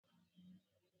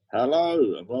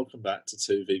Hello and welcome back to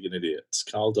Two Vegan Idiots.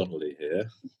 Carl Donnelly here.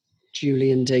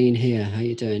 Julian Dean here. How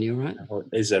you doing? You all right? How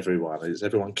is everyone? Is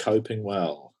everyone coping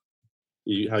well?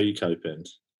 How are you coping?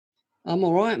 I'm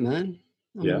all right, man.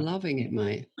 I'm Yeah? loving it,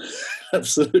 mate.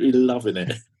 Absolutely loving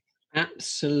it.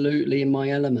 Absolutely in my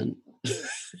element. I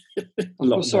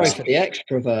feel sorry for the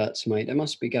extroverts, mate. They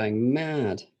must be going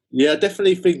mad. Yeah, I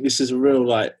definitely think this is a real,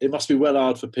 it must be well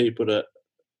hard for people that,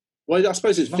 well, I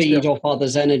suppose it must feed off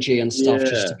others' energy and stuff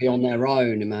just to be on their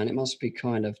own, man. It must be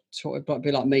kind of, it'd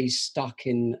be like me stuck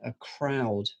in a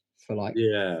crowd for like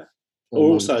 4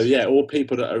 months. Or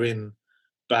people that are in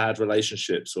bad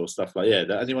relationships or stuff like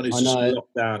that. Anyone who's just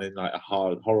locked down in like a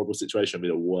horrible situation would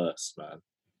be the worst, man.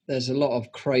 There's a lot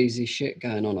of crazy shit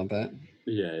going on, I bet.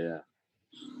 Yeah.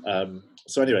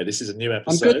 So anyway, this is a new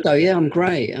episode. I'm good though. Yeah, I'm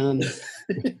great.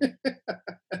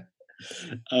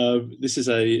 This is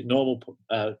a normal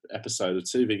episode of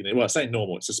Two Vegan. Well, I say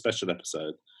normal. It's a special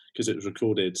episode because it was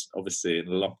recorded, obviously, in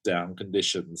lockdown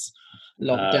conditions.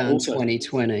 Lockdown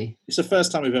 2020. It's the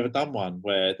first time we've ever done one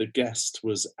where the guest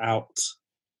was out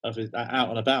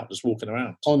and about, just walking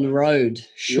around on the road.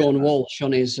 Seann Walsh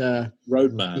on his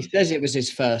roadman. He says it was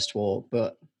his first walk,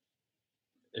 but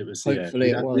it was.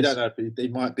 Hopefully, it was. We don't know. He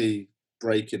might be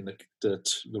breaking the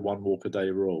one walk a day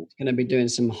rule. He's going to be doing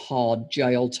some hard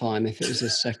jail time if it was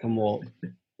his second walk.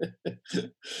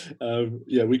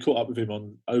 We caught up with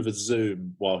him over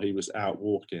Zoom while he was out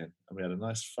walking, and we had a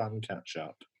nice fun catch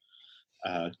up.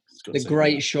 The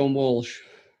great Seann Walsh.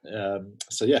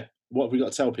 What have we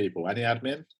got to tell people? Any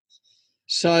admin?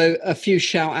 So a few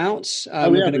shout outs. We're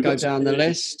going to go down the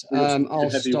list. I'll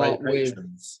start with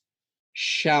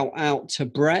shout out to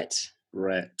Brett.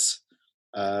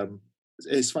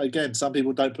 It's again, some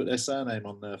people don't put their surname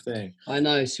on their thing. I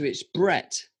know, so it's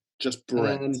Brett. Just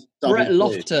Brett. Brett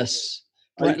Loftus.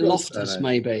 Brett Loftus,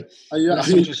 maybe.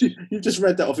 You just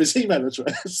read that off his email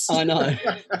address. I know.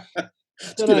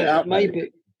 Give it out,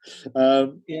 maybe.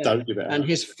 Don't give it out. And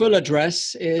his full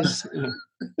address is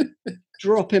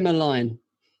drop him a line.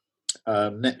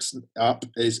 Next up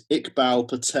is Iqbal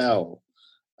Patel.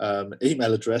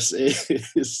 Email address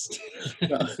is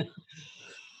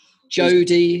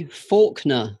Jodie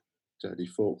Faulkner.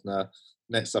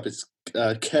 Next up is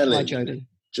Kelly. Hi, Jodie.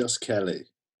 Just Kelly.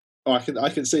 Oh, I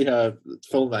can see her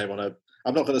full name on her.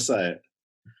 I'm not going to say it.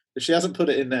 If she hasn't put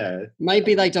it in there,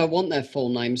 maybe they don't want their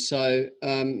full name. So,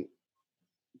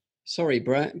 sorry,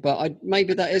 Brett, but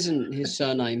maybe that isn't his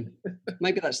surname.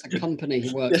 Maybe that's the company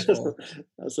he works for.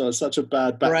 That's such a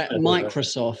bad Brett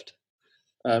Microsoft.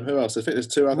 Who else? I think there's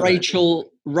two other.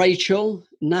 Rachel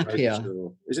Napier.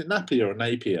 Rachel. Is it Napier or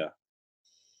Napier?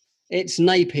 It's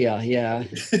Napier, yeah.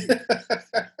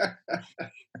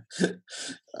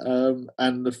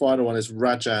 And the final one is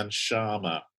Rajan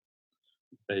Sharma.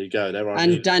 There you go.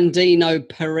 And Dandino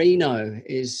Perino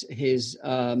is his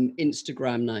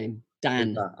Instagram name.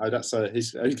 Dan.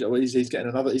 He's getting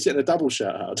a double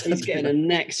shout out. He's getting a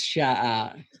next shout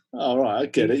out. All right, I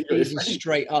get it. He's a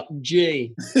straight up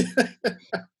G.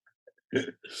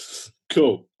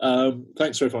 Cool.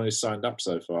 Thanks for everyone who's signed up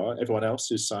so far. Everyone else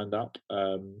who's signed up,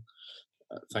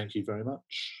 thank you very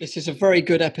much. This is a very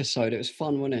good episode. It was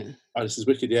fun, wasn't it? Oh, this is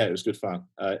wicked. Yeah, it was good fun.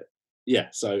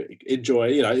 So enjoy.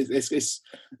 It's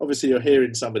obviously you're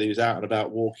hearing somebody who's out and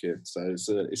about walking, so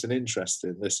it's an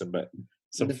interesting listen. But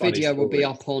the video will be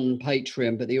up on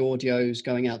Patreon, but the audio's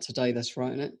going out today. That's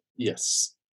right, isn't it?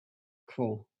 Yes.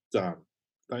 Cool. Done.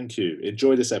 Thank you.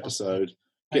 Enjoy this episode.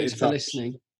 Thanks for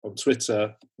listening. On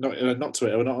Twitter, not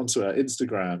Twitter. We're not on Twitter.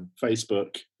 Instagram,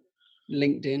 Facebook,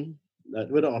 LinkedIn.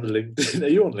 We're not on LinkedIn. Are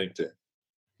you on LinkedIn?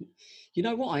 You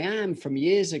know what? I am from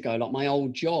years ago. Like my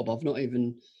old job, I've not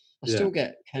even. I still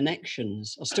get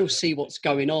connections. I still see what's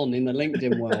going on in the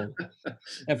LinkedIn world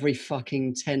every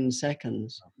fucking 10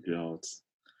 seconds. Oh,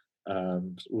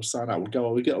 God. We'll sign up.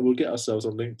 We'll get ourselves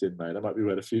on LinkedIn, mate. That might be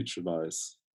where the future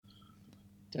lies.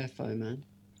 Defo, man.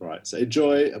 Right. So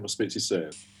enjoy, and we'll speak to you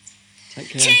soon. Take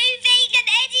care. Two vegan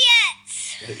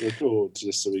idiots. Hit record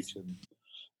just so we can.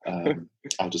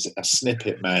 I'll just a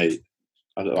snippet, mate.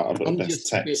 I've got the best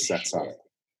text set up.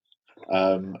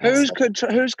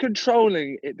 Who's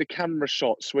controlling the camera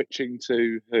shot switching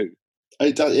to who?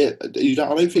 I don't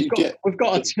think you get. We've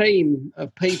got a team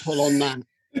of people on that.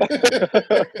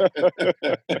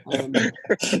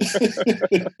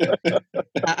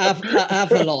 At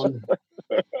Avalon.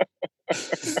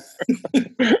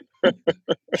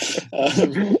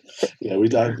 We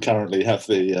don't currently have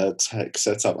the tech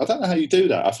set up. I don't know how you do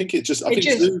that. I think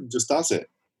Zoom just does it.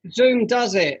 Zoom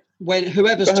does it when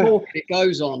whoever's talking, it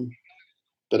goes on.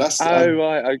 But that's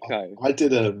right, okay. I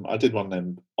did one of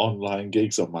them online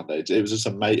gigs on Monday. It was just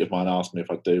a mate of mine asked me if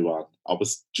I'd do one. I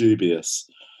was dubious,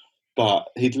 but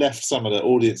he'd left some of the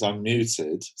audience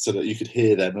unmuted so that you could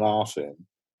hear them laughing.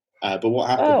 But what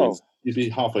happened was you'd be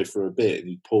halfway through a bit and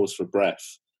you'd pause for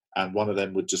breath, and one of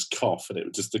them would just cough, and it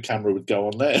would just the camera would go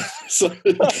on there. So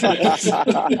it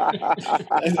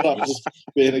ended up just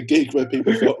being a gig where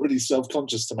people felt really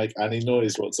self-conscious to make any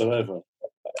noise whatsoever.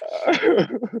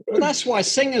 Well, that's why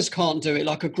singers can't do it.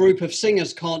 Like a group of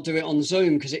singers can't do it on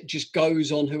Zoom because it just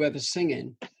goes on whoever's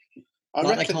singing.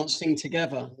 They can't sing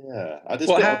together. Yeah.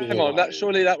 Hang on.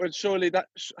 Surely that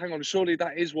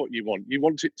is what you want. You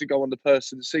want it to go on the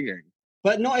person singing.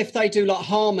 But not if they do like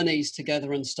harmonies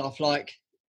together and stuff, like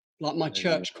my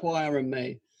church choir and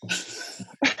me.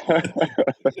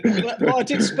 Well, I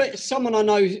did someone I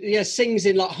know, sings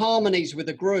in like harmonies with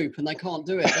a group, and they can't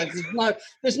do it.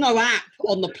 There's no app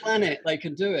on the planet they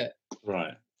can do it.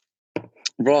 Right.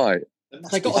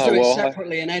 They got to do it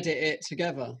separately and edit it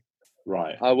together.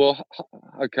 Right.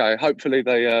 Okay. Hopefully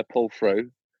they pull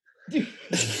through.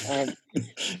 But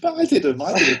I did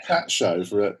a chat show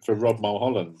for Rob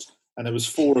Mulholland, and there was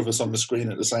 4 of us on the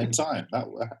screen at the same time.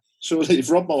 Surely, if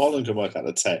Rob Mulholland can work out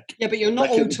the tech. Yeah, but you're not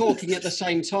all talking at the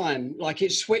same time. Like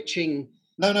it's switching.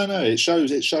 No. It showed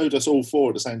us all 4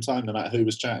 at the same time, no matter who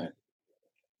was chatting.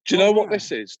 Do you know what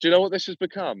this is? Do you know what this has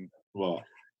become? What?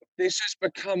 This has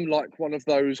become like one of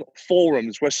those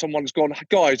forums where someone's gone,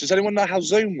 guys, does anyone know how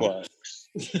Zoom works?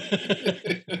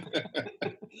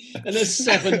 And there's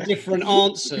 7 different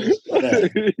answers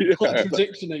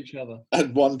contradicting each other.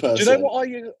 And one person. Do you know what I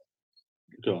use?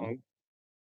 Go on.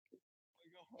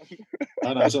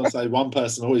 I was going to say, one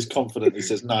person always confidently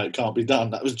says, no, it can't be done.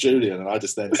 That was Julian. And I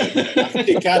just then said, I think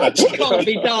it can actually. It can't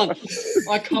be done.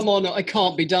 I come on, it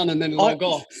can't be done, and then log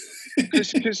off.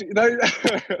 Because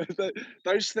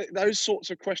those sorts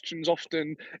of questions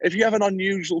often, if you have an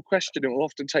unusual question, it will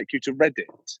often take you to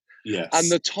Reddit. Yes. And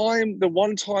the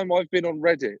one time I've been on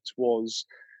Reddit was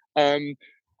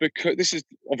because this is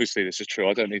true.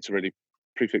 I don't need to really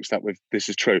prefix that with this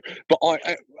is true. But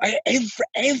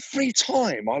every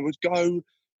time I would go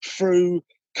through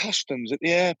customs at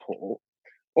the airport,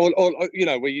 or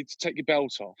where you take your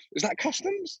belt off. Is that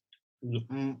customs?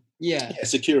 Yeah,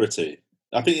 security.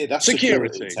 I think that's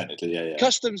security technically. Yeah.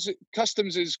 Customs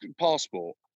is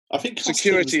passport. I think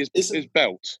security is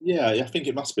belt. Yeah, I think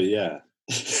it must be. Yeah.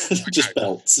 Just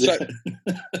belts. So,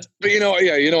 but you know what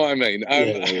I mean.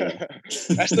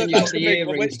 That's the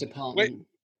earrings department.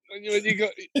 When you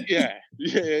got yeah.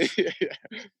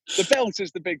 The belt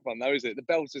is the big one, though, is it? The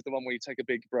belt is the one where you take a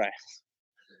big breath.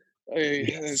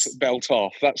 Yes. Belt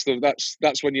off. That's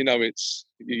when you know it's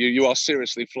you are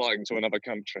seriously flying to another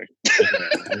country.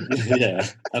 Yeah,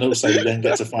 and also you then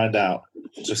get to find out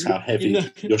just how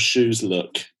heavy your shoes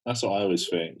look. That's what I always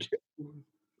think.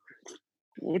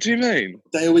 What do you mean?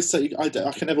 They always say I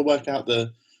can never work out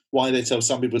why they tell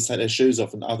some people to take their shoes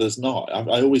off and others not.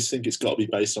 I always think it's got to be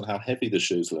based on how heavy the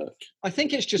shoes look. I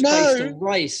think it's just based on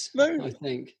race. No. I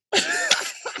think.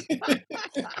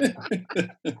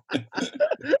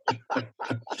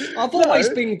 I've always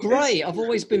been great. I've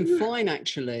always been fine,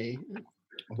 actually.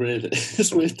 Really?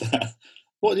 It's weird that.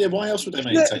 What? Yeah. Why else would they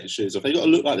make you take your shoes off? They got to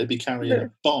look like they'd be carrying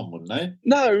a bomb, wouldn't they?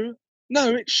 No.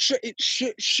 It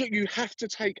should. You have to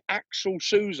take actual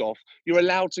shoes off. You're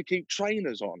allowed to keep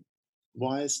trainers on.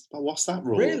 What's that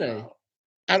rule? Really? About?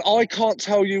 And I can't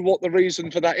tell you what the reason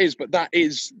for that is, but that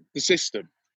is the system.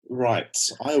 Right.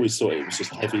 I always thought it was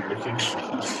just heavy looking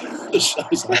shoes.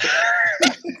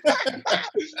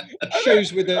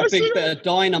 Shoes with a big bit of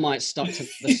dynamite stuck to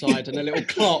the side and a little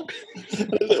clock.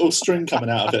 A little string coming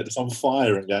out of it that's on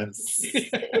fire and going.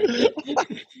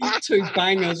 2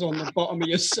 bangers on the bottom of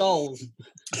your sole.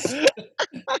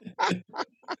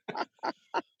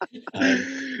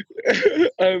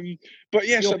 But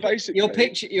yeah, so basically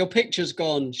your picture's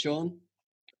gone, Sean.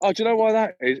 Oh, do you know why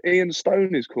that is? Ian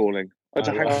Stone is calling. I had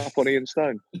to hang up on Ian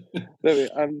Stone. Have you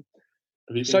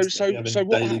been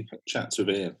daily chats with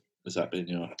Ian? Has that been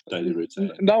your daily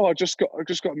routine? No, I just got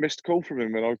a missed call from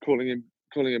him, and I'm calling him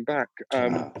back.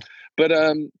 But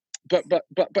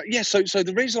yeah. So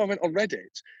the reason I went on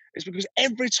Reddit is because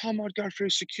every time I'd go through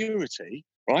security,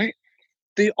 right?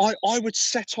 I would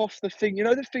set off the thing. You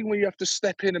know the thing where you have to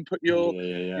step in and put your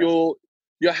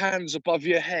hands above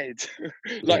your head,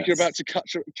 like you're about to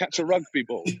catch a rugby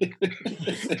ball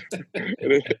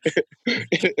in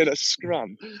a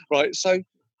scrum, right? So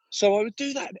I would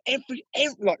do that every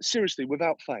like seriously,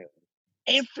 without fail.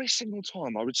 Every single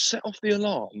time I would set off the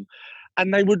alarm,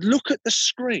 and they would look at the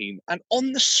screen, and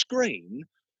on the screen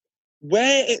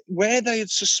where they had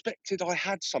suspected I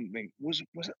had something was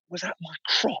at my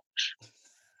crotch,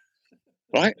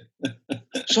 right?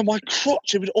 So my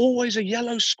crotch, it would always a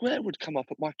yellow square would come up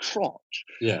at my crotch,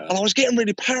 Yeah. and I was getting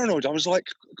really paranoid. I was like,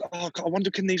 oh, I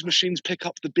wonder, can these machines pick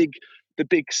up the big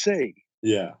C?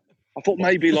 Yeah. I thought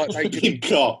maybe like they could Big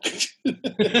cock.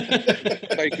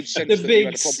 they could sense The that you big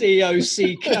had a problem.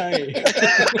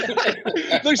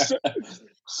 COCK. No, so,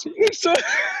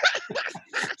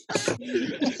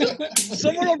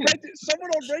 someone on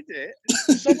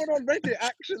Reddit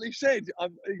actually said,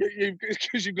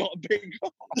 because you've got a big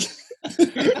cock.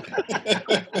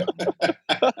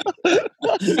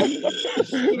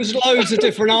 There was loads of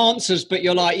different answers, but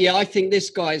you're like, yeah, I think this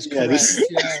guy's correct. This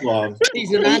Yeah. one.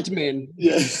 He's an admin.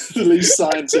 Yeah, the least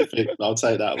scientific. I'll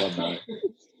take that one though.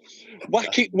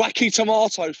 Wacky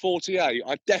Tomato 48.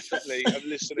 I definitely am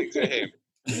listening to him.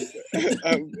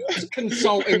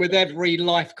 Consulting with every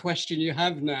life question you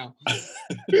have now.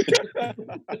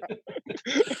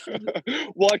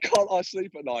 Why can't I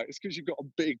sleep at night? It's because you've got a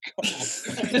big cock.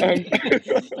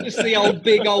 It's the old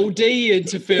big old D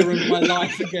interfering with my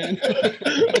life again.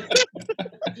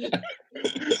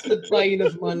 It's the bane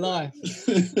of my life.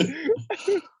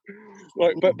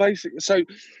 Right, but basically, so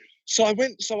I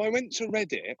went to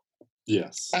Reddit.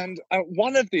 Yes. And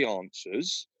one of the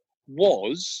answers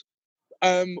was,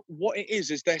 what it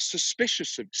is they're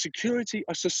suspicious of security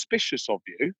are suspicious of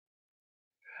you,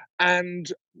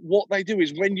 and what they do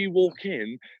is when you walk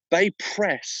in, they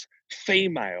press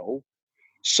female,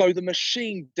 so the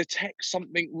machine detects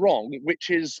something wrong, which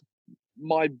is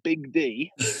my big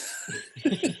D.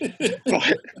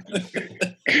 Right.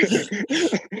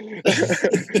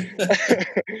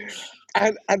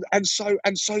 and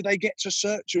so they get to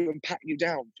search you and pat you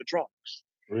down for drugs.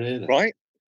 Really? Right.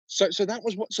 So that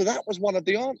was one of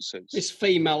the answers. This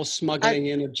female smuggling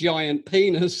in a giant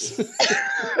penis.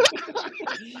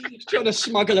 She's trying to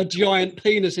smuggle a giant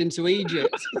penis into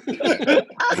Egypt.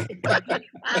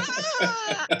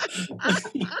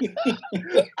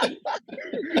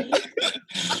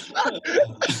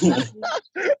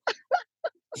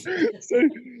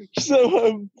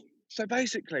 So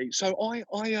basically, so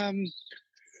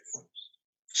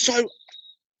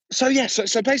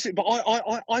basically, but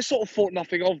I sort of thought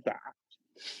nothing of that,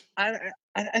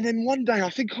 and then one day I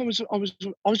think I was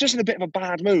just in a bit of a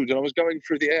bad mood, and I was going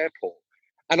through the airport,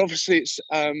 and obviously it's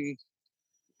I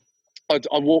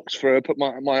walked through, put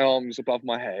my arms above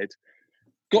my head,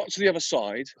 got to the other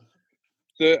side.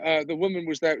 The woman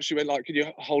was there. She went like, "Can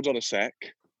you hold on a sec?"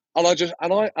 And I was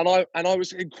I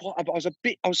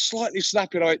was slightly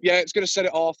snappy. And I went, "Yeah, it's going to set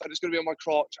it off, and it's going to be on my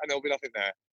crotch, and there'll be nothing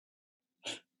there."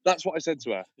 That's what I said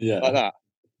to her. Yeah. Like that.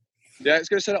 Yeah, it's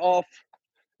going to set it off.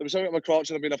 There'll be something on my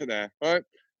crotch, and there'll be nothing there. Right?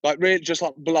 Like really, just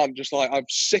like blunt, just like I'm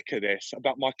sick of this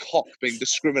about my cock being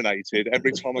discriminated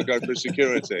every time I go through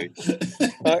security.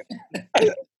 And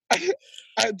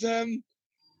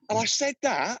I said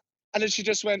that, and then she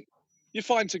just went, "You're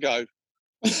fine to go."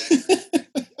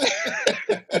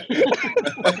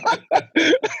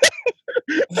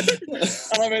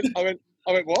 And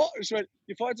I went, what? And she went,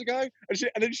 "You're fine to go?" And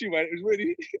then she went, it was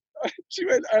really, she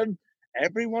went,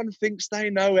 "Everyone thinks they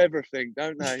know everything,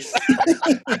 don't they?"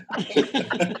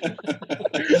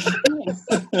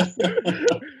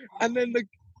 And then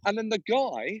the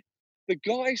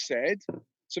guy said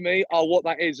to me, "Oh, what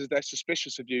that is they're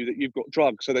suspicious of you that you've got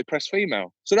drugs, so they press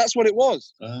female." So that's what it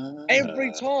was.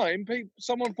 Every time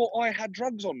someone thought I had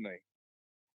drugs on me.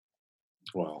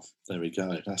 Well, there we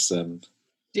go. That's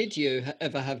Did you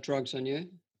ever have drugs on you?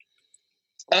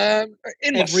 In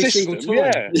Every my single system,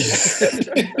 time.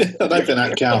 yeah. I don't think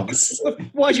that counts.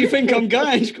 Why do you think I'm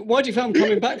going? Why do you think I'm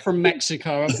coming back from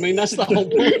Mexico? I mean, that's the whole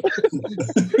point.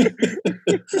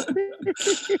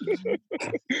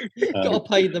 Got to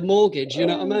pay the mortgage, you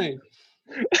know what I mean?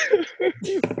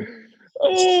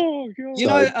 Oh god! You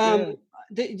know,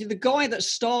 the guy that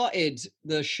started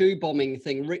the shoe bombing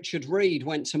thing, Richard Reed,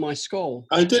 went to my school.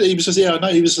 I did. He was just, I know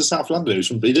he was from South London.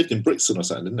 He lived in Brixton or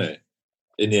something, didn't he?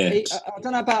 In the end. I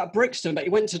don't know about Brixton, but he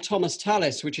went to Thomas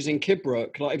Tallis, which is in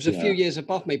Kidbrooke. Like, it was a few years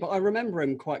above me, but I remember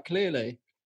him quite clearly.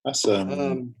 That's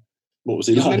what was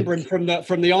he like? I remember him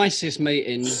from the ISIS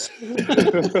meetings.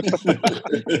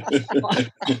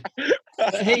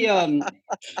 But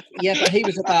he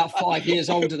was about 5 years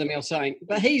older than me or something.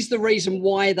 But he's the reason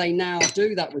why they now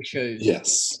do that with shoes.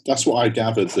 Yes, that's what I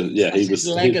gathered. That's his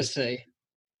legacy.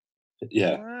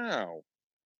 Wow.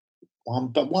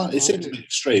 It seems a bit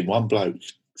extreme. One bloke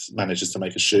manages to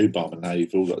make a shoe bomb, and now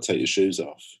you've all got to take your shoes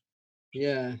off.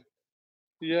 Yeah.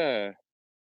 Yeah.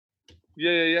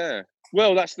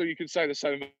 Well, you can say the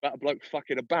same about a bloke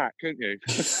fucking a bat, couldn't you?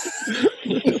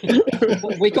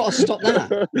 We got to stop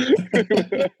that.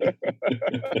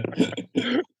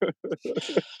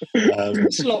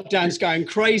 This lockdown's going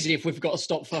crazy if we've got to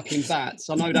stop fucking bats.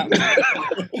 I know that.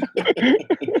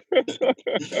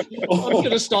 I'm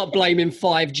going to start blaming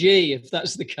 5G if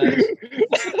that's the case.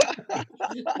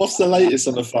 What's the latest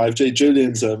on the 5G?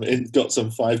 Julian's got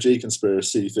some 5G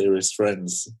conspiracy theorist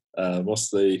friends. What's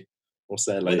their latest?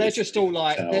 Well,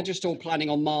 they're just all planning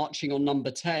on marching on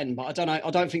number 10, but I don't know. I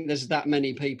don't think there's that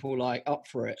many people like up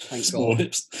for it. Thank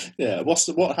God. Yeah.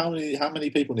 How many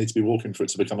people need to be walking for it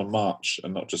to become a march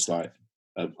and not just like?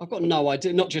 I've got no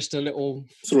idea. Not just a little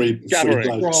three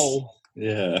blokes.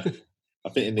 Yeah. I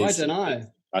think it needs. I don't know.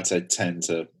 I'd say 10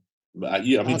 to. I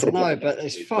don't know, but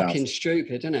it's fucking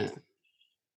stupid, isn't it?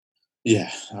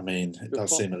 Yeah, I mean, it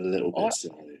does seem a little bit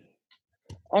silly.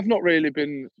 I've not really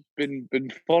been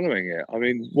following it. I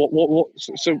mean, what?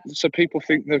 So people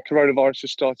think the coronavirus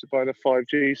is started by the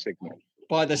 5G signal,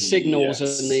 by the signals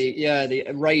and the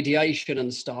radiation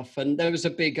and stuff. And there was a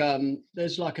big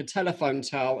there's like a telephone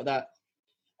tower at that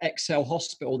XL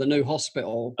hospital, the new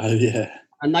hospital. Oh yeah.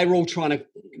 And they were all trying to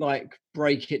like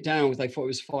break it down because they thought it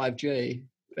was 5G,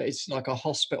 but it's like a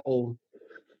hospital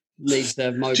needs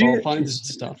their mobile phones and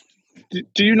stuff.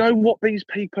 Do you know what these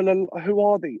people are? Who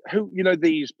are they?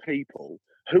 These people?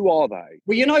 Who are they?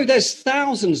 Well, there's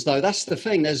thousands though. That's the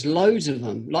thing. There's loads of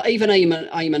them. Like even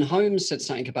Eamon Holmes said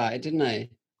something about it, didn't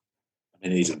he? I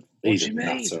mean, he's a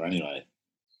nutter anyway.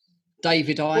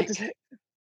 David Icke.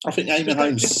 I think Eamon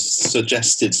Holmes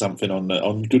suggested something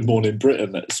on Good Morning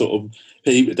Britain that sort of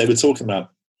they were talking about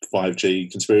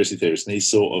 5G conspiracy theories, and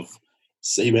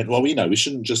he went, well, we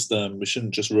shouldn't just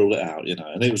rule it out,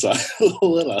 And he was like, oh,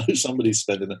 hello, somebody's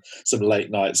spending some late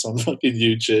nights on fucking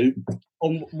YouTube.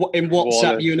 In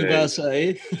WhatsApp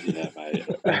University. Yeah, mate.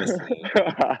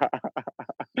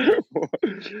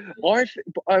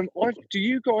 Do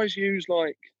you guys use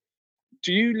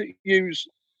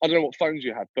I don't know what phones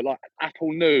you have, but like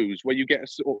Apple News, where you get a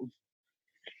sort of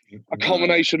a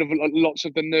combination of lots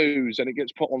of the news and it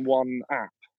gets put on one app?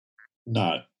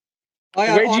 No.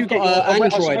 Where do you get your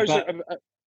Android?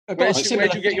 Where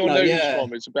do you get your news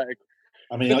from? It's better.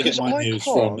 I mean, I get my news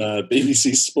from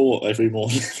BBC Sport every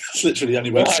morning. It's literally the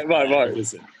only website. Right.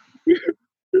 Is it?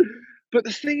 But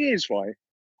the thing is, right,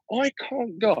 I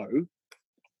can't go.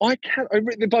 By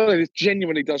the way, this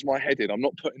genuinely does my head in. I'm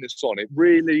not putting this on. It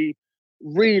really,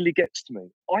 really gets to me.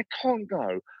 I can't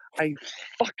go a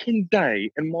fucking day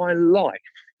in my life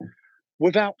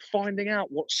without finding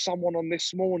out what someone on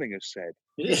This Morning has said.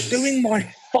 It's doing my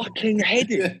fucking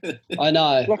head in. I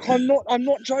know. Like I'm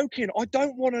not joking. I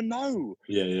don't want to know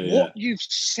what you've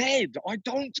said. I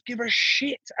don't give a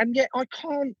shit, and yet I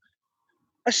can't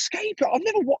escape it. I've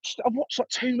watched like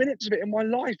 2 minutes of it in my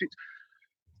life. It's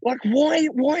like why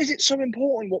is it so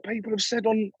important what people have said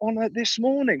on This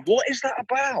Morning? What is that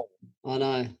about? I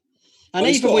know. And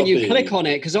even when you click on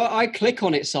it, because I click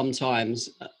on it sometimes,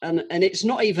 and it's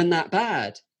not even that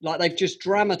bad. Like they've just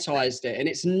dramatised it, and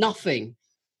it's nothing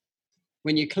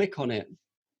when you click on it.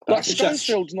 Like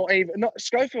Schofield's not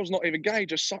even gay.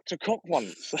 Just sucked a cock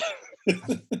once.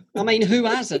 I mean, who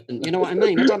hasn't? You know what I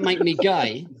mean? It doesn't make me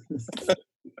gay.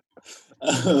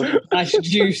 That's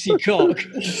juicy cock.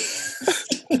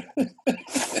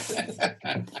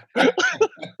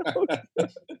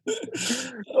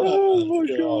 Oh my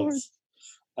God.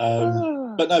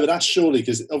 But that's surely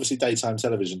because obviously daytime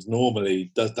television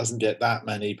normally doesn't get that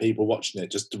many people watching it,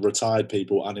 just retired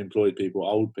people, unemployed people,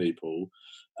 old people.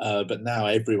 But now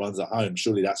everyone's at home.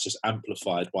 Surely that's just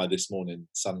amplified by This Morning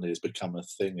suddenly has become a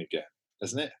thing again,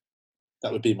 hasn't it?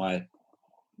 That would be my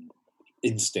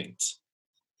instinct.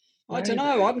 I don't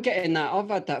know. I'm getting that. I've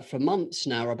had that for months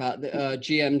now about the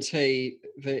GMT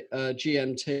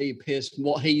Pierce,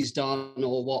 what he's done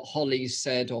or what Holly's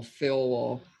said or Phil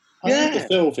or. I think the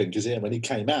Phil thing, because when he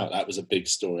came out, that was a big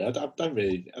story. I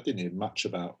didn't hear much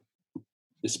about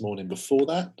This Morning before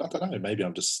that. I don't know. Maybe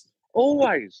I'm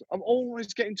always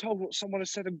getting told what someone has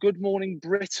said on Good Morning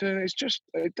Britain.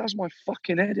 It does my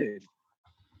fucking head in.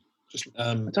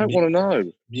 I don't want to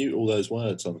know. Mute all those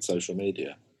words on social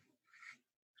media.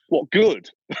 What, good?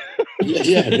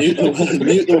 Yeah, mute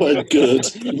the word good,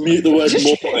 mute the word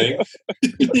morning,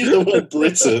 mute the word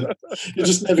Britain. You'll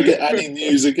just never get any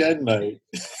news again, mate.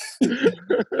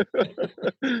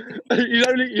 You'll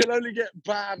only get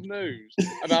bad news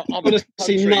about other countries.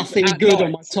 See nothing good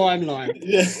on my timeline.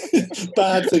 Yeah,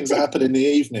 bad things happen in the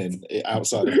evening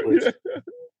outside of Britain.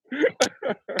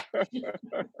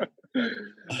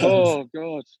 Oh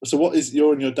God! So,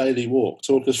 you're on your daily walk?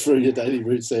 Talk us through your daily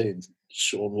routine,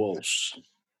 Seann Walsh.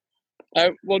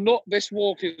 Well, not this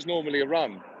walk is normally a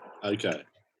run, Okay.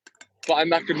 but I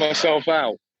knackered myself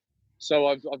out, so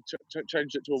I've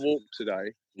changed it to a walk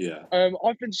today. Yeah.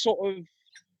 I've been sort of,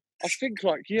 I think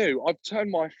like you, I've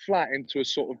turned my flat into a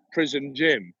sort of prison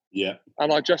gym, Yeah.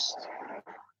 and I've got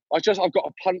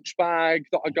a punch bag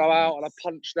that I go out and I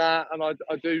punch that, and I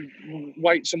do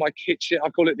weights in my kitchen. I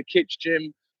call it the kitch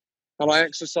gym, and I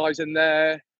exercise in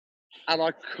there, and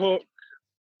I cook.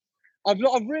 I've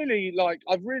really the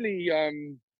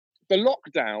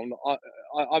lockdown. I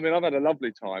mean, I've had a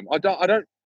lovely time. I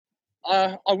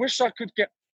wish I could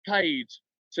get paid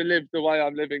to live the way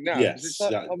I'm living now, because it's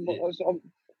Yes. like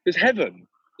it's heaven.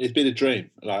 It's been a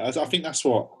dream. Like, I think that's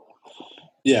what.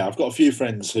 Yeah, I've got a few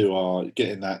friends who are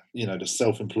getting that, the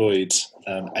self-employed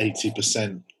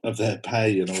 80% of their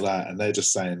pay and all that, and they're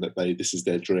just saying that this is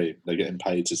their dream. They're getting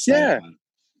paid to stay at home.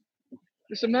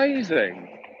 It's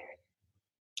amazing.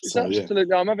 It's absolutely.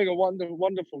 Yeah. I'm having a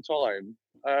wonderful time.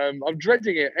 I'm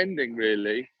dreading it ending,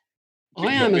 really.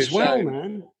 I am as well,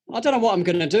 man. I don't know what I'm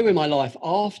going to do in my life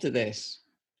after this.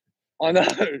 I know.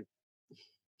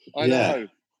 I know.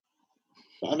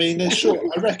 I mean, sure.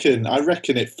 I reckon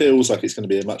it feels like it's going to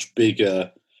be a much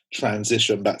bigger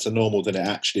transition back to normal than it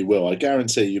actually will. I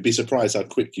guarantee you'd be surprised how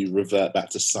quick you revert back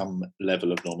to some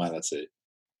level of normality.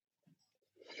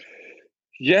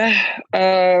 Yeah.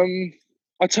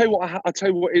 I tell you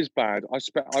what is bad.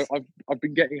 I've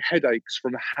been getting headaches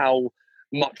from how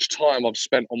much time I've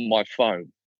spent on my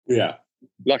phone. Yeah.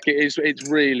 Like it's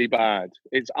really bad.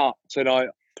 It's up, and I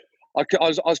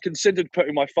was considered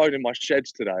putting my phone in my shed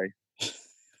today.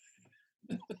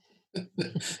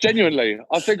 Genuinely,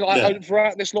 I think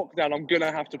throughout this lockdown, I'm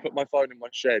gonna have to put my phone in my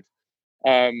shed.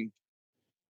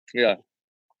 Yeah.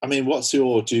 I mean, what's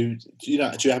your do you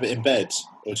have it in bed,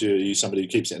 or are you somebody who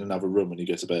keeps it in another room when you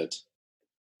go to bed?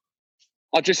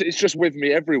 It's just with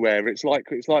me everywhere. It's like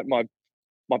my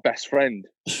best friend.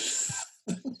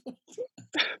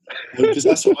 Because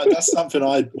that's something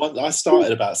I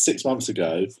started about 6 months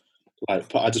ago.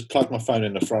 Like, I just plug my phone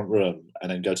in the front room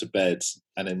and then go to bed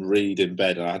and then read in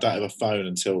bed. And I don't have a phone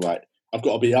until I've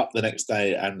got to be up the next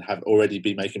day and have already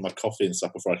been making my coffee and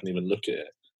stuff before I can even look at it.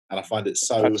 And I find it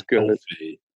so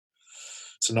healthy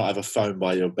to not have a phone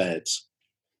by your bed.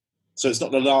 So it's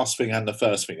not the last thing and the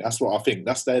first thing. That's what I think.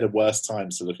 They're the worst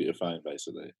times to look at your phone,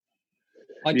 basically.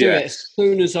 I do it as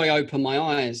soon as I open my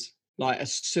eyes. Like,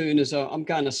 as soon as I'm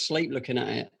going to sleep looking at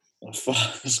it.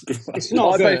 It's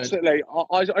not good. Basically,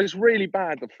 it's really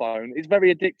bad, the phone. It's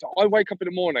very addictive. I wake up in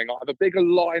the morning, I have a bigger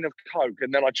line of Coke,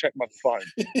 and then I check my phone.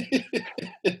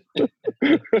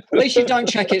 At least you don't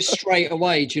check it straight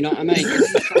away, do you know what I mean?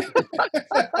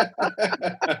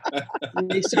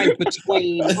 You say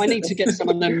between, I need to get some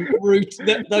of them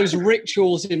those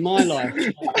rituals in my life.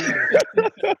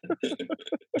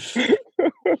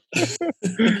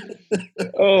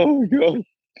 Oh, God.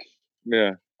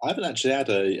 Yeah. I haven't actually had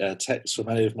a text from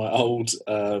any of my old,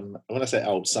 when I say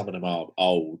old, some of them are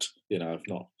old, if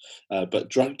not, but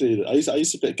drug dealers. I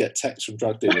used to get texts from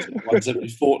drug dealers once every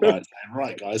fortnight saying,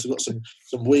 right, guys, we've got some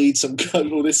weed, some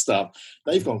coke, all this stuff.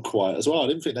 They've gone quiet as well. I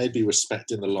didn't think they'd be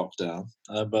respecting the lockdown,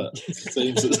 but it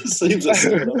seems that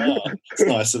some of them are. It's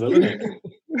nice of them, isn't it?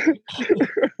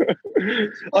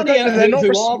 Funny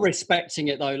who are respecting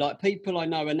it, though. Like, people I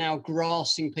know are now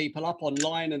grassing people up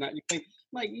online and that. You think,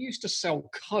 mate, you used to sell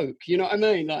coke, you know what I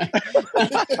mean? Like,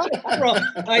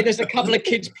 hey, there's a couple of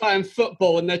kids playing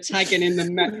football and they're tagging in the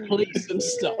Met Police and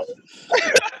stuff.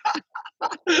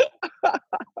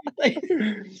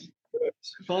 It's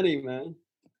funny, man.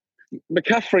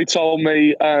 McCaffrey told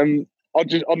me on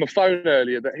the phone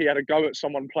earlier that he had a go at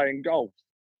someone playing golf.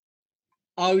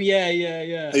 Oh,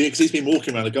 yeah. Because he's been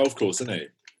walking around the golf course, hasn't he?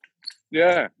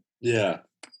 Yeah. Yeah.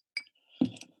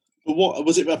 But what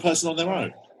was it, a person on their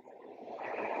own?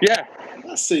 Yeah,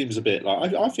 that seems a bit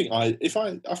like. I think I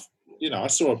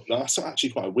saw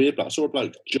actually quite a weird bloke. I saw a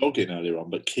bloke jogging earlier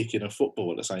on, but kicking a football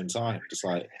at the same time, just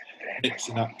like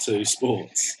mixing up two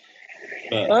sports.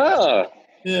 But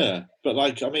yeah, but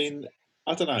like, I mean,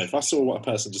 I don't know. If I saw a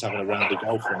person just having a round of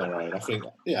golf on their own, I think,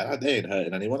 yeah, they ain't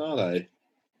hurting anyone, are they?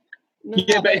 No,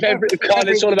 yeah, but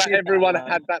it's all about everyone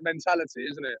had that mentality,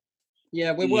 isn't it?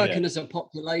 Yeah, we're working as a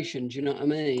population. Do you know what I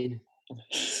mean?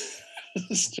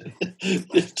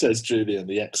 Says Julian,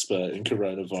 the expert in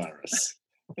coronavirus.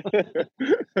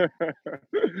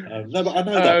 No, but I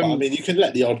know that. But I mean, you can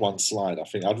let the odd one slide. I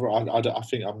think. I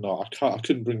think I'm not. I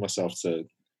couldn't bring myself to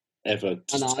ever.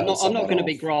 I'm not going to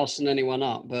be grassing anyone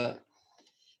up, but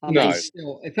I mean,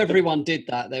 still, if everyone did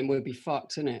that, then we'd be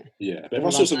fucked, innit? Yeah, but if I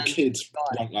saw some kids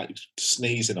like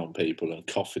sneezing on people and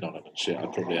coughing on them and shit,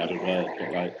 I'd probably have a word.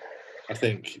 But like, I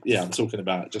think, yeah, I'm talking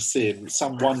about just seeing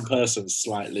one person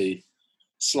slightly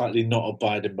not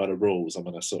abiding by the rules. I'm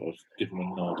going to sort of give them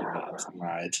a nod and let them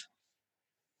ride.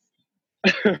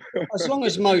 As long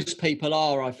as most people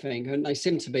are, I think, and they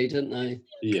seem to be, don't they?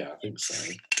 Yeah, I think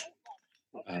so.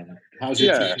 How's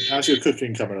your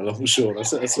cooking coming along, Sean? I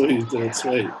saw you did a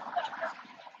tweet.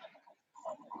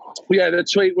 Yeah, the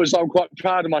tweet was, I'm quite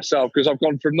proud of myself because I've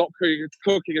gone from not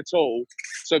cooking at all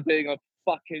to being a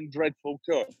fucking dreadful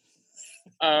cook.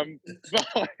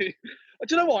 But do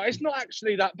you know what? It's not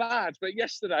actually that bad. But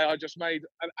yesterday I just made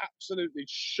an absolutely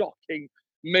shocking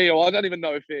meal. I don't even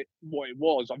know what it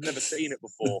was. I've never seen it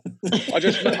before.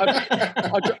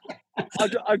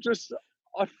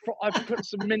 I put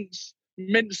some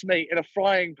mincemeat in a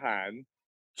frying pan,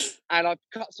 and I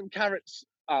cut some carrots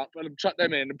up and I've chucked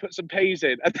them in and put some peas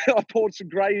in, and then I poured some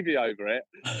gravy over it,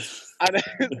 and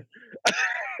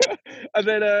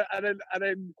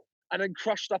then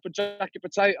crushed up a jacket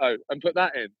potato and put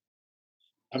that in.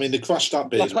 I mean, the crushed up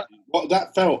bit, what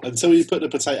that felt, until you put the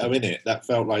potato in it, that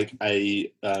felt like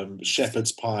a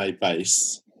shepherd's pie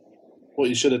base. What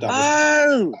you should have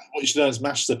done is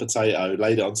mash the potato,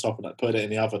 laid it on top, and put it in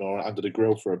the oven or under the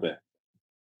grill for a bit.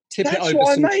 Tip it over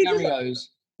some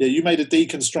Cheerios. Yeah, you made a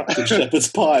deconstructed shepherd's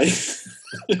pie.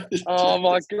 Oh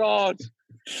my God.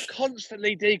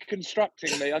 Constantly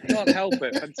deconstructing me. I can't help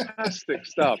it. Fantastic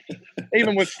stuff.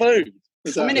 Even with food.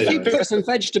 Exactly. I mean, if you put some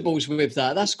vegetables with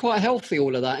that, that's quite healthy,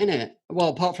 all of that, isn't it? Well,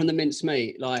 apart from the minced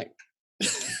meat, like...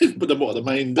 But the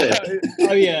main bit?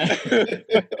 Oh, yeah.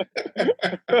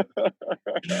 But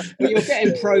you're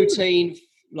getting protein,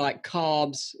 like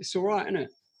carbs. It's all right, isn't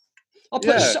it? I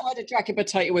put a side of jacket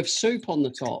potato with soup on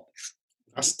the top.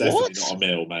 That's definitely not a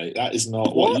meal, mate. That is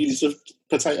not... What? You use a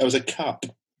potato as a cup?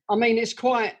 I mean, it's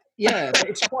quite... Yeah, but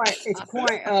it's quite...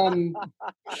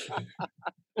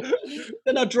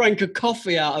 Then I drank a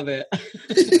coffee out of it.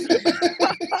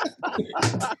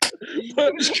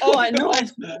 It was quite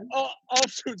nice, man.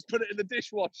 Afterwards, put it in the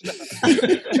dishwasher.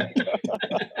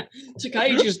 Took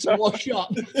ages to wash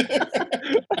up.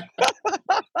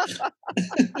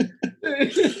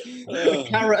 A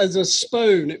carrot as a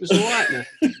spoon. It was all right, man.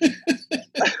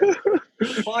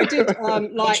 But I did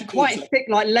like quite thick,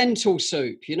 like lentil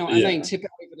soup. You know what I mean? Tip it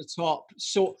over the top,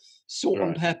 salt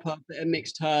and pepper, bit of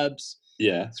mixed herbs.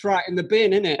 Yeah. Throw it in the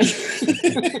bin, innit?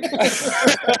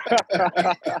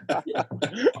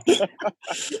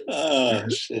 Oh,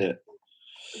 shit.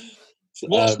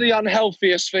 What's the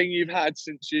unhealthiest thing you've had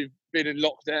since you've been in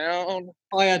lockdown?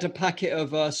 I had a packet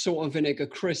of salt and vinegar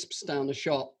crisps down the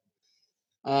shop.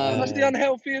 What's the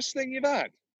unhealthiest thing you've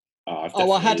had? I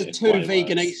had 2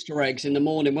 vegan Easter eggs in the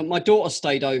morning. When my daughter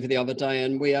stayed over the other day,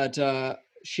 and we had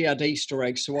she had Easter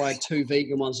eggs, so I had 2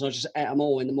 vegan ones, and I just ate them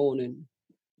all in the morning.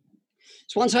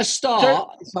 So once I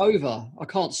start, it's over. I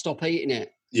can't stop eating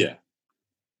it. Yeah.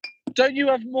 Don't you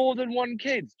have more than one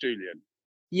kid, Julian?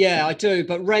 Yeah, I do.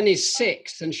 But Ren is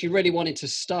 6, and she really wanted to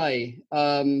stay.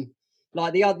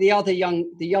 Like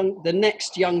the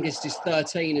next youngest is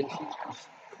 13, and she's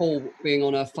cool being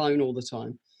on her phone all the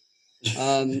time.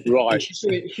 Right.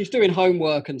 She's doing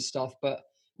homework and stuff. But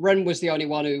Ren was the only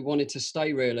one who wanted to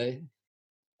stay, really.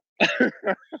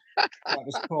 That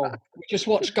was cool. We just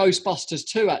watched Ghostbusters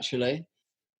 2, actually.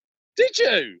 Did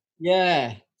you?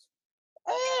 Yeah.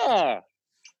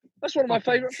 That's one of my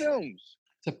favourite films.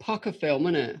 It's a pucker film,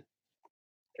 isn't it?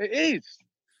 It is.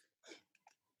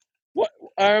 What?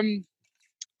 I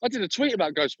did a tweet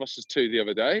about Ghostbusters 2 the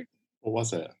other day. What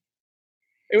was it?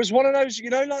 It was one of those, you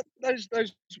know, like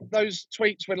those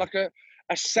tweets where like a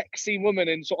sexy woman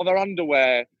in sort of her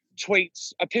underwear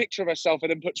tweets a picture of herself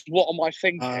and then puts, "What am I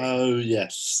thinking?" Oh,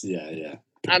 yes. Yeah.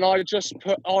 And I just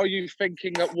put, "Are you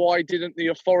thinking that why didn't the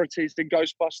authorities in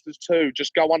Ghostbusters 2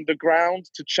 just go underground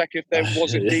to check if there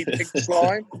was indeed pink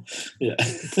slime?" Yeah.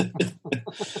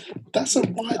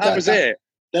 That was it.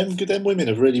 Them women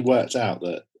have really worked out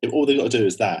that if all they got to do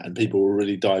is that, and people will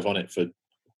really dive on it for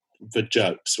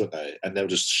jokes, won't they? And they'll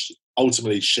just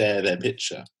ultimately share their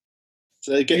picture.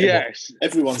 So they get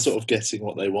everyone's sort of getting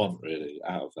what they want really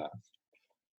out of that.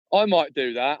 I might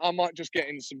do that. I might just get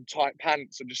in some tight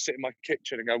pants and just sit in my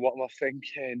kitchen and go, "What am I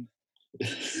thinking?"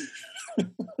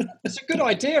 It's a good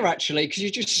idea, actually, because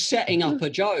you're just setting up a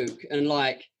joke and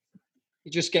like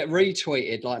you just get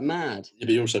retweeted like mad. Yeah,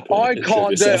 but you also I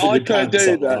can't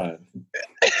do that.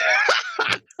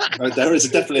 There is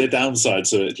definitely a downside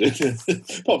to it.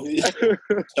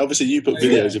 Obviously, you put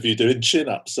videos of you doing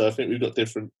chin-ups, so I think we've got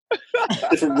different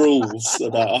rules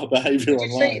about our behaviour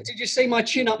online. Did you see my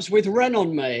chin-ups with Ren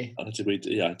on me? Did we?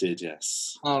 Yeah, I did.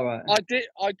 Yes. All right. I did.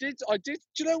 Do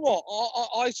you know what?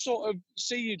 I sort of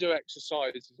see you do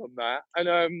exercises on that,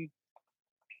 and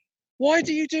Why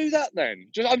do you do that then?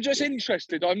 I'm just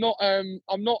interested. I'm not.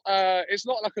 It's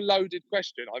not like a loaded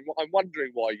question. I'm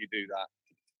wondering why you do that.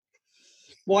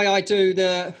 Why I do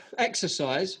the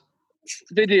exercise?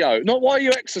 Video, not why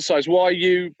you exercise. Why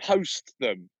you post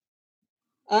them?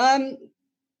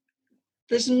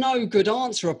 There's no good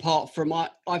answer apart from I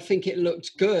think it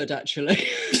looked good actually.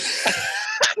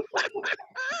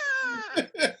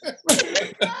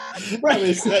 I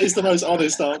mean, that is the most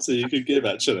honest answer you could give,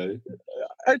 actually.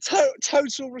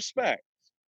 Total respect.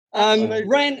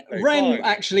 Ren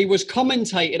actually was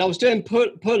commentating. I was doing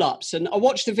pull-ups, and I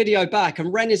watched the video back,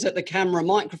 and Ren is at the camera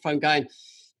microphone going,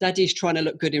 "Daddy's trying to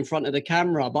look good in front of the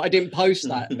camera," but I didn't post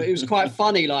that. But it was quite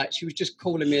funny. Like, she was just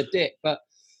calling me a dick, but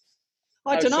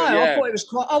I don't know. I thought it was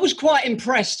I was quite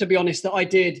impressed, to be honest, that I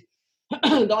did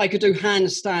that I could do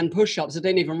handstand push-ups. I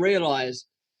didn't even realise.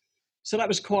 So that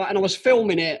was quite, and I was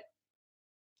filming it.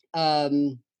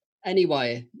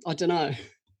 Anyway, I don't know.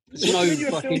 There's no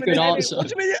fucking good answer. What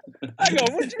do you mean? Hang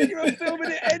on. What do you mean you were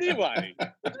filming it anyway?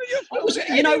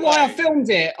 You know why I filmed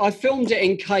it? I filmed it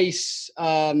in case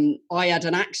I had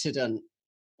an accident.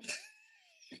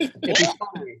 It'd be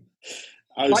funny.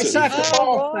 Like, say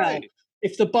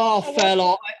if the bar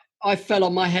fell, I fell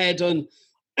on my head, and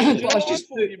but I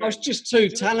was just too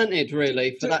talented,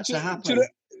 really, for that to happen. Do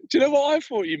you know what I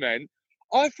thought you meant?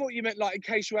 I thought you meant, like, in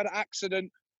case you had an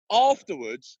accident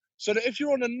afterwards, so that if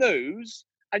you're on the news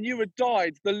and you had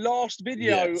died, the last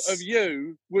video of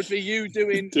you would be you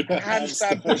doing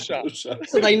handstand push-ups. So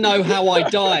they know how I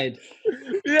died.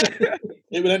 Yeah.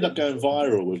 It would end up going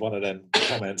viral with one of them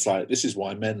comments like, "This is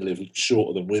why men live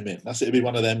shorter than women." It'd be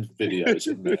one of them videos,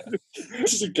 wouldn't it?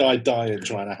 Just a guy dying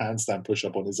trying to handstand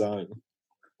push-up on his own.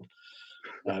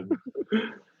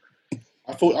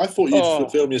 I thought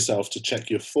you'd film yourself to check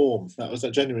your form.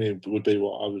 That genuinely would be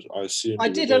what I assumed. I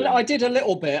did a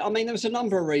little bit. I mean, there was a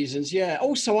number of reasons. Yeah.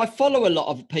 Also, I follow a lot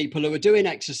of people who are doing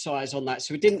exercise on that,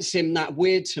 so it didn't seem that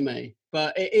weird to me.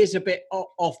 But it is a bit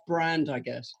off-brand, I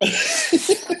guess.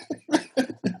 Is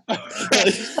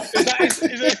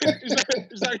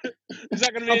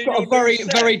that going to be? I've got a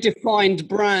very defined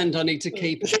brand I need to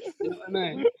keep. You know what I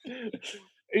mean?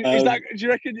 Do you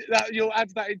reckon that you'll add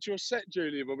that into your set,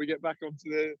 Julian, when we get back onto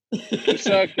the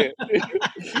circuit?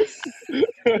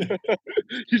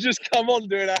 You just come on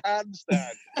doing a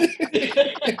handstand.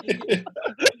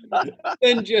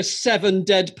 Then just 7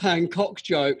 deadpan cock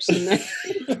jokes and then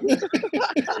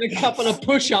and a couple of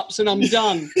push-ups and I'm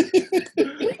done.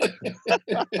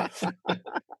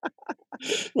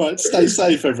 Right, stay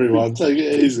safe, everyone. Take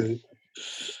it easy.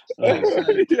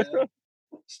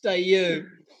 Stay you.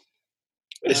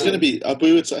 It's going to be. I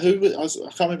can't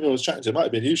remember who I was chatting to. It might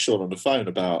have been you, Sean, on the phone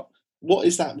about what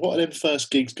is that. What are them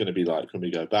first gigs going to be like when we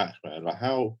go back, man? Like,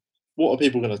 what are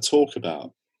people going to talk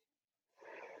about?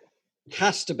 It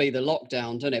has to be the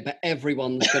lockdown, doesn't it? But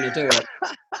everyone's going to do it.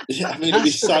 Yeah, I mean, it'd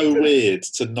be so weird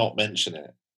to not mention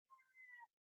it.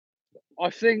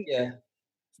 I think. Yeah.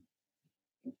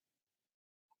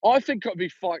 I think it'd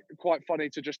be quite funny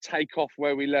to just take off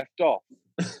where we left off.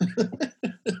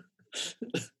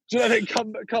 Do you know, then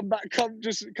come back, come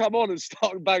on and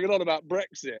start banging on about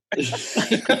Brexit.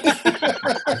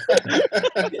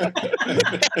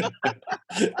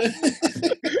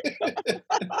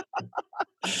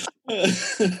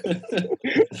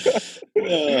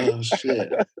 Oh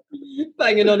shit!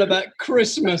 Banging on about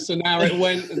Christmas and how it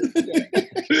went.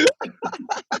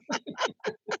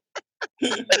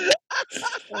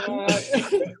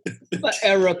 The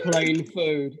aeroplane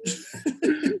food.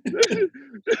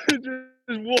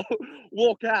 Just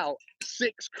walk out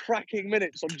 6 cracking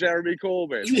minutes on Jeremy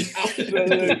Corbyn.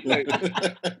 Absolutely.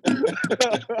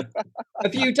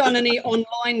 Have you done any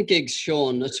online gigs,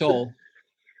 Sean, at all?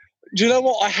 Do you know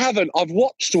what? I haven't. I've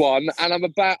watched one, and I'm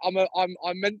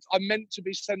meant to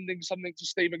be sending something to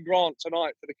Stephen Grant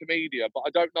tonight for the Commedia, but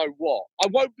I don't know what. I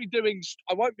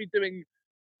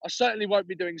certainly won't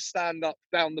be doing stand up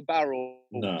down the barrel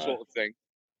sort of thing,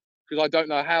 because I don't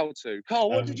know how to. Carl,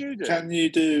 what did you do? Can you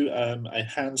do a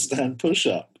handstand push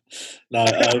up? No.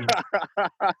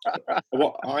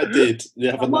 What I did the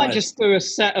other night. I might just do a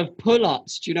set of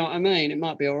pull-ups. Do you know what I mean? It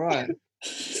might be all right.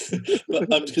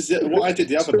 But because what I did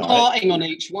the other night, starting on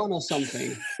each one or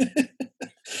something.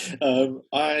 Is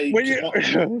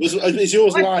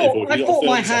yours live? I thought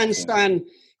my handstand,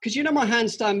 because you know my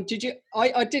handstand.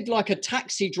 I did like a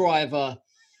taxi driver.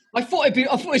 I thought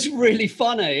it was really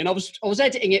funny, and I was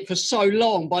editing it for so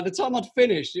long. By the time I'd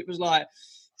finished, it was like,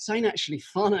 this ain't actually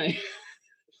funny.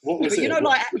 What was it?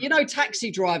 You know, taxi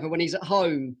driver when he's at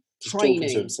home. Just training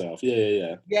talking to himself.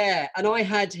 Yeah. Yeah, and I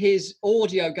had his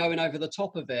audio going over the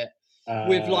top of it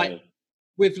with like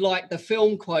with like the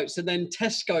film quotes, and then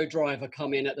Tesco driver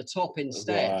come in at the top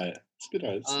instead. Right, it's a good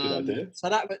idea. So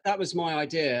that was my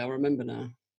idea. I remember now.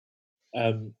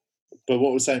 But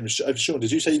what was saying, Sean,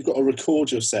 did you say you've got to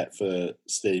record your set for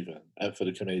Stephen, for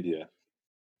the Commedia?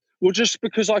 Well, just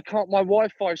because I can't, my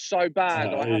Wi-Fi's so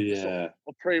bad, I have to sort yeah.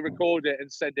 of pre-record it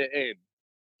and send it in.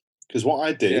 Because what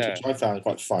I did, which I found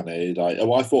quite funny, like,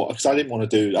 I thought, because I didn't want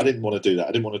to do that. I didn't want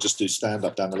to just do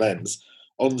stand-up down the lens.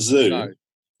 On Zoom,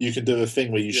 you can do a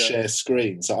thing where you share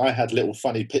screen. So I had little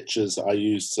funny pictures that I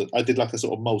used. I did like a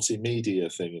sort of multimedia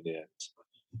thing in the end.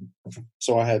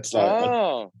 So I had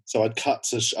like, so I'd cut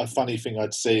to a funny thing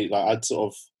I'd see. Like I'd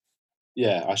sort of,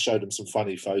 I showed them some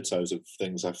funny photos of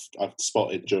things I've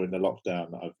spotted during the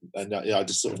lockdown. I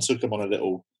just sort of took them on a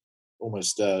little,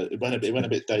 almost, it went a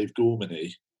bit Dave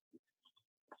Gorman-y.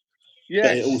 Yes.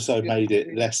 But it also made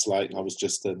it less like I was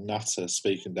just a nutter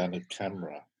speaking down the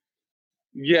camera.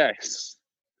 Yes.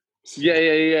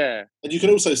 Yeah. And you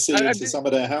can also see into some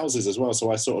of their houses as well.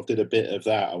 So I sort of did a bit of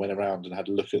that. I went around and had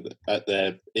a look at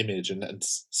their image and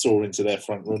saw into their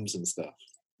front rooms and stuff.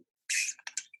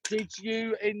 Did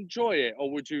you enjoy it,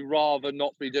 or would you rather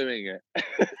not be doing it?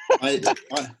 I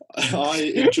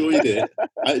enjoyed it.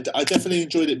 I definitely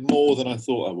enjoyed it more than I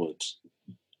thought I would.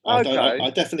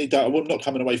 I definitely don't. I'm not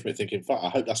coming away from it thinking, "Fuck, I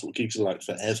hope that's what gigs are like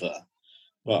forever."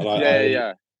 But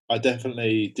like, I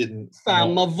definitely didn't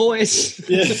found my voice.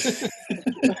 Yeah.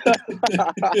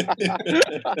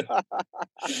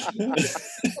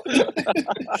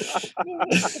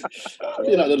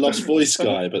 You're like the lost voice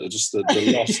guy, but just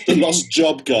the lost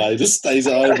job guy just stays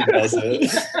at home and does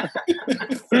it.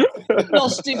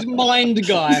 Lost his mind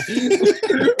guy. Here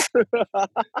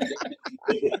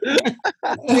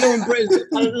in Britain,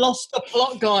 I lost the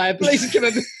plot guy. Please give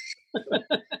him.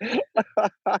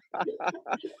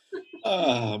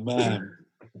 Oh man.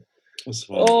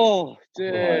 Oh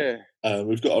dear. Right.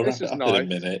 We've got to wrap it up in a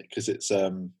minute because it's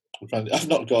I've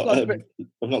not got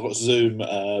Zoom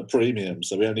Premium,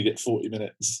 so we only get 40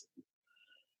 minutes.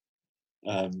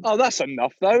 That's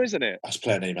enough though, isn't it? That's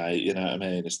plenty, mate. You know what I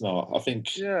mean? It's not. I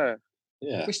think. Yeah.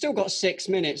 We've still got 6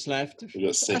 minutes left. We've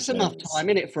got 6 That's enough time,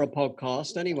 innit, for a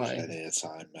podcast, anyway. Plenty of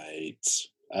time, mate.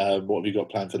 What have you got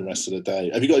planned for the rest of the day?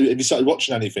 Have you started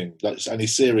watching anything, like any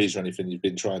series or anything you've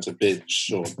been trying to binge,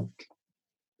 Sean?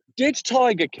 Did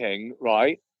Tiger King,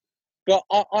 right? But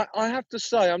I have to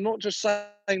say, I'm not just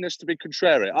saying this to be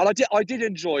contrary. I did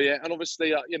enjoy it, and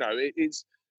obviously, it's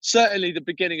certainly the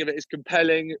beginning of it is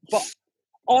compelling. But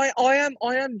I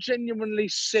am genuinely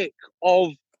sick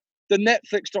of the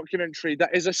Netflix documentary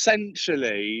that is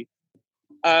essentially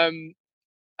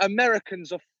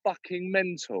Americans are fucking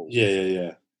mental.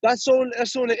 Yeah. That's all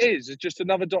it is. It's just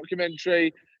another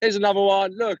documentary. Here's another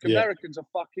one. Look, Americans are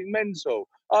fucking mental.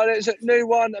 Oh, there's a new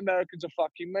one. Americans are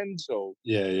fucking mental.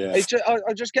 Yeah.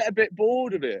 I just get a bit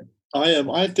bored of it.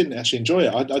 I didn't actually enjoy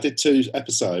it. I did 2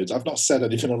 episodes. I've not said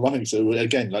anything online, so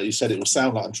again, like you said, it will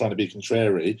sound like I'm trying to be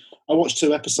contrary. I watched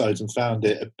 2 episodes and found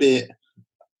it a bit.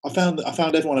 I found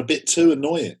everyone a bit too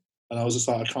annoying, and I was just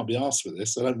like, I can't be arsed with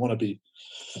this. I don't want to be.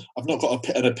 I've not got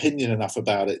an opinion enough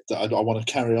about it that I want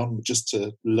to carry on just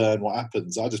to learn what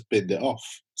happens. I just binned it off,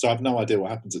 so I have no idea what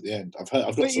happens at the end.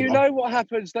 Know what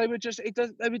happens? They were just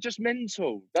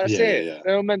mental. That's it. Yeah.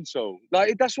 They were mental.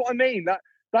 Like that's what I mean.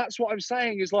 That's what I'm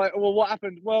saying is like, well, what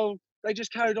happened? Well, they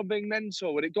just carried on being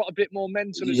mental, and it got a bit more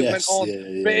mental as it went on.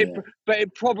 But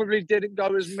it probably didn't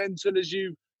go as mental as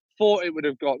you thought it would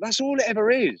have got. That's all it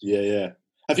ever is. Yeah.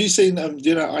 Have you seen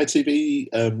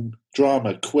ITV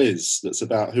drama Quiz that's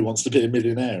about Who Wants to Be a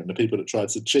Millionaire and the people that tried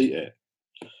to cheat it?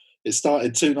 It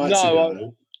started 2 nights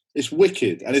ago. It's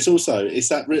wicked, and it's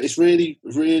really,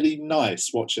 really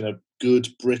nice watching a good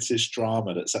British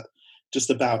drama that's just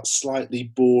about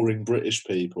slightly boring British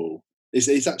people.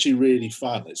 It's actually really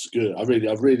fun. It's good. I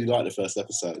really like the first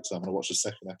episode, so I'm going to watch the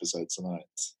second episode tonight.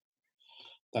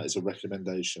 That is a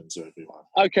recommendation to everyone.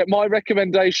 Okay, my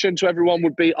recommendation to everyone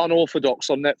would be Unorthodox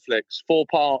on Netflix.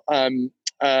 4-part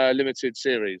limited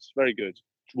series. Very good.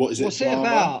 What is it? What's it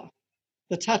about?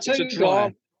 The tattoo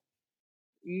guy?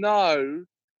 No,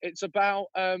 it's about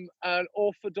an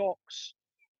Orthodox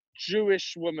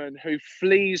Jewish woman who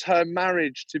flees her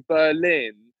marriage to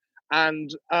Berlin, and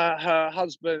her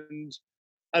husband,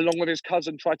 along with his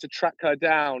cousin, try to track her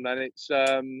down, and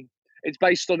it's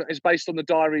based on the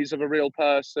diaries of a real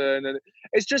person, and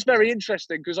it's just very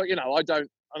interesting because I don't,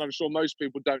 and I'm sure most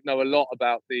people don't know a lot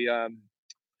about the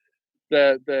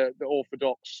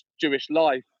Orthodox Jewish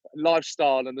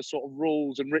lifestyle and the sort of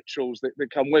rules and rituals that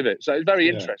come with it. So it's very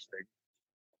interesting.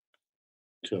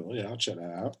 Cool. Yeah, I'll check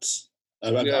that out.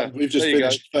 We've just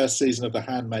finished the first season of The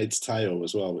Handmaid's Tale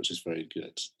as well, which is very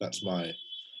good. That's my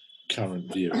current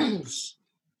viewings.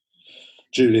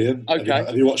 Julian, Okay.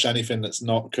 have you watched anything that's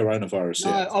not coronavirus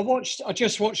No, yet? I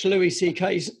just watched Louis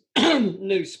C.K.'s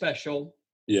new special.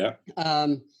 Yeah.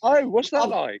 What's that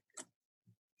like?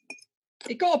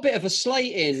 It got a bit of a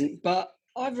slate in, but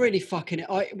I really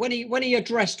when he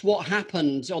addressed what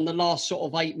happened on the last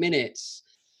sort of 8 minutes,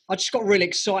 I just got really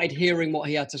excited hearing what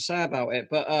he had to say about it.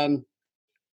 But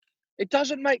it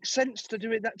doesn't make sense to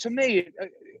do it that to me.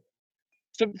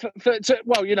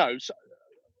 Well, you know,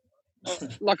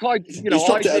 like I, you know, he's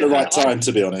dropped it at the right time.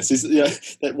 To be honest, he's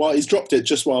dropped it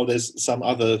just while there's some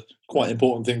other quite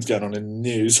important things going on in the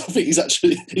news. I think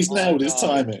he's nailed his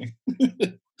timing.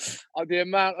 The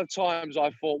amount of times I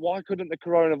thought, why couldn't the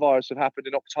coronavirus have happened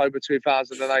in October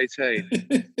 2018?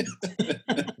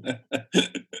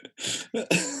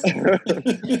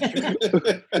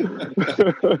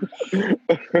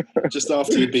 Just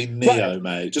after you'd been Neo,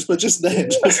 mate. Just then.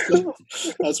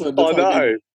 That's when the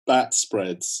fucking bat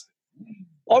spreads.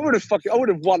 I would have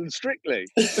won Strictly.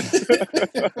 But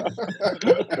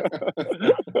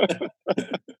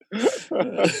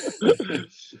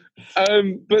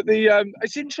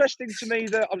it's interesting to me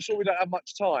that I'm sure we don't have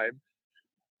much time,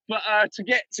 but to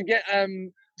get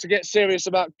serious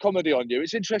about comedy on you,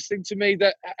 it's interesting to me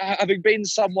that having been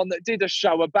someone that did a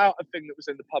show about a thing that was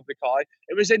in the public eye,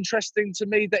 it was interesting to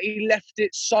me that he left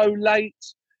it so late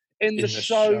in the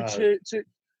show to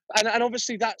and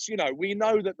obviously that's, you know, we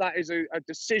know that is a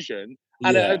decision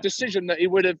and a decision that he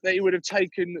would have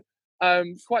taken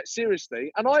quite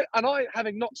seriously. And I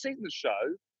having not seen the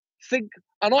show, and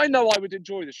I know I would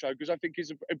enjoy the show because I think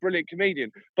he's a brilliant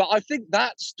comedian, but I think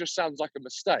that just sounds like a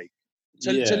mistake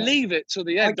to leave it till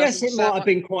the end. I guess it might have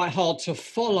been quite hard to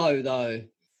follow though.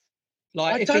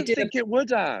 Like I don't think it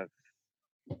would have.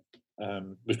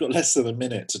 We've got less than a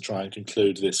minute to try and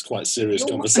conclude this quite serious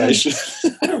conversation.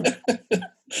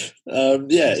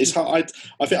 It's hard.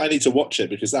 I think I need to watch it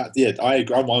because I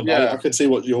agree. I can see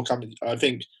what you're coming. I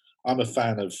think I'm a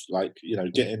fan of, like, you know,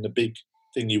 getting the big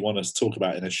thing you want us to talk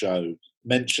about in a show,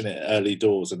 mention it early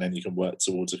doors, and then you can work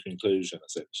towards a conclusion,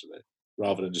 essentially,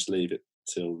 rather than just leave it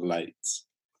till late.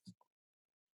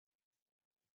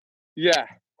 Yeah.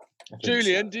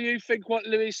 Julian, do you think what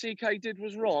Louis C.K. did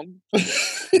was wrong?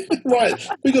 Right,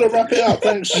 we've got to wrap it up.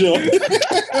 Thanks, Sean.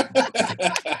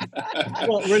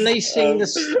 What, releasing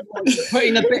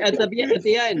putting a bit at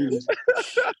the end?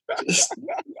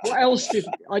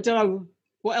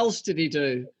 What else did he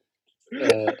do?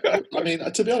 I mean,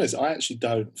 to be honest, I actually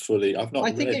don't fully. I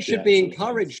think it should be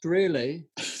encouraged, really.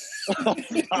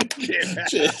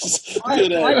 Cheers. I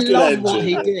love what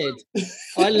he did.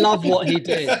 I love what he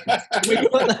did.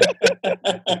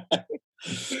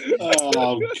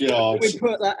 Oh God! We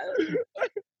put that.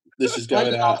 This is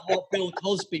going out. What Bill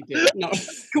Cosby did. No,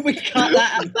 can we cut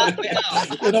that bit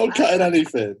out? We're not cutting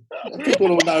anything. People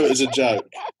will know it was a joke.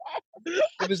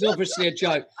 It was obviously a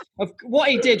joke. What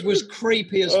he did was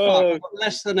creepy as fuck. I've got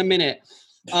less than a minute.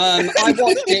 I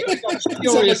watched it. I was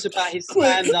curious about his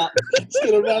stand-up. It's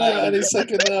going to run out any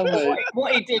second now, mate.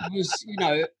 What he did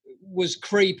was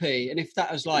creepy. And if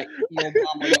that was like your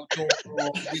mum or your daughter,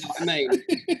 or you know what I mean,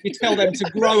 you tell them to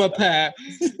grow a pair.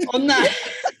 On that.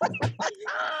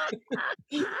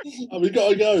 We've got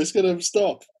to go. It's going to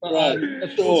stop. Right.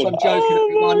 Of course, I'm joking,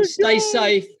 everyone. Stay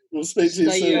safe. We'll speak to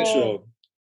you soon, Sean.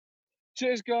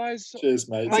 Cheers, guys. Cheers,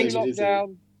 mate. Thanks.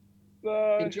 Lockdown.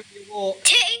 Bye. Enjoy your walk.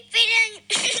 TVI.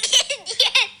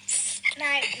 Yes. No,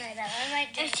 I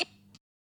might just.